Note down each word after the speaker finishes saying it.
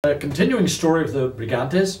A continuing story of the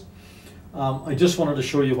Brigantes. I just wanted to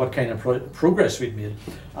show you what kind of progress we've made.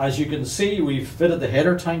 As you can see, we've fitted the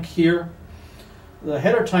header tank here. The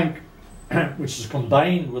header tank, which is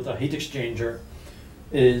combined with a heat exchanger,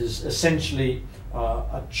 is essentially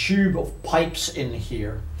a tube of pipes in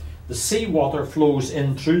here. The seawater flows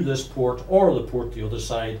in through this port or the port the other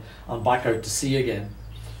side and back out to sea again.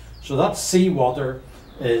 So that seawater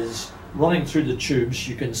is running through the tubes.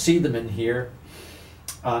 You can see them in here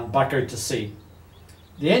and back out to sea.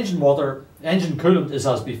 The engine coolant is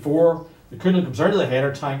as before. The coolant comes out of the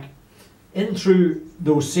header tank, in through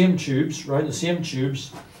those same tubes, round the same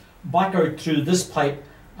tubes, back out through this pipe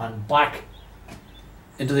and back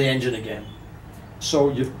into the engine again.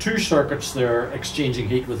 So you have two circuits there exchanging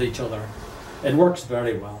heat with each other. It works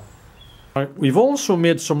very well. We've also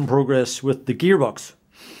made some progress with the gearbox.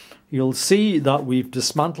 You'll see that we've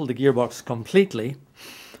dismantled the gearbox completely,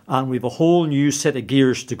 and we've a whole new set of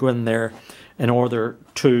gears to go in there in order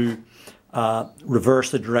to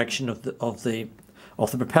reverse the direction of the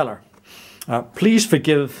propeller. Please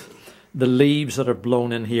forgive the leaves that are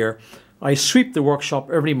blown in here. I sweep the workshop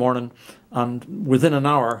every morning, and within an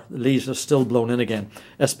hour the leaves are still blown in again.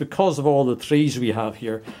 It's because of all the trees we have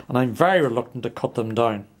here, and I'm very reluctant to cut them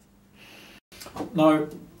down. Now,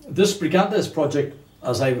 this Brigantes project,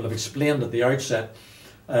 as I will have explained at the outset,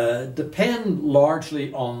 depend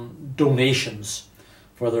largely on donations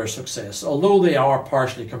for their success, although they are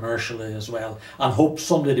partially commercially as well, and hope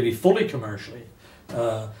someday to be fully commercially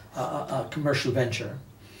a commercial venture.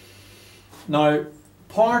 Now,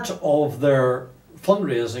 part of their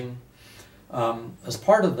fundraising, as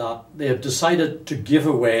part of that, they have decided to give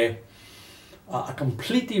away a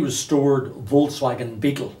completely restored Volkswagen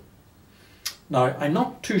Beetle. Now, I'm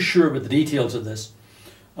not too sure about the details of this,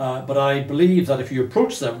 but I believe that if you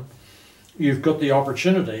approach them, you've got the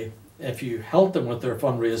opportunity, if you help them with their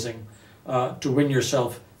fundraising, to win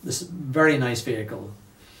yourself this very nice vehicle.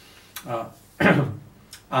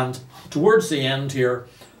 And towards the end here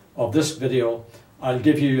of this video, I'll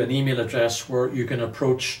give you an email address where you can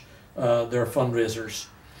approach their fundraisers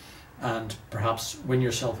and perhaps win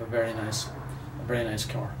yourself a very nice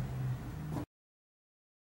car.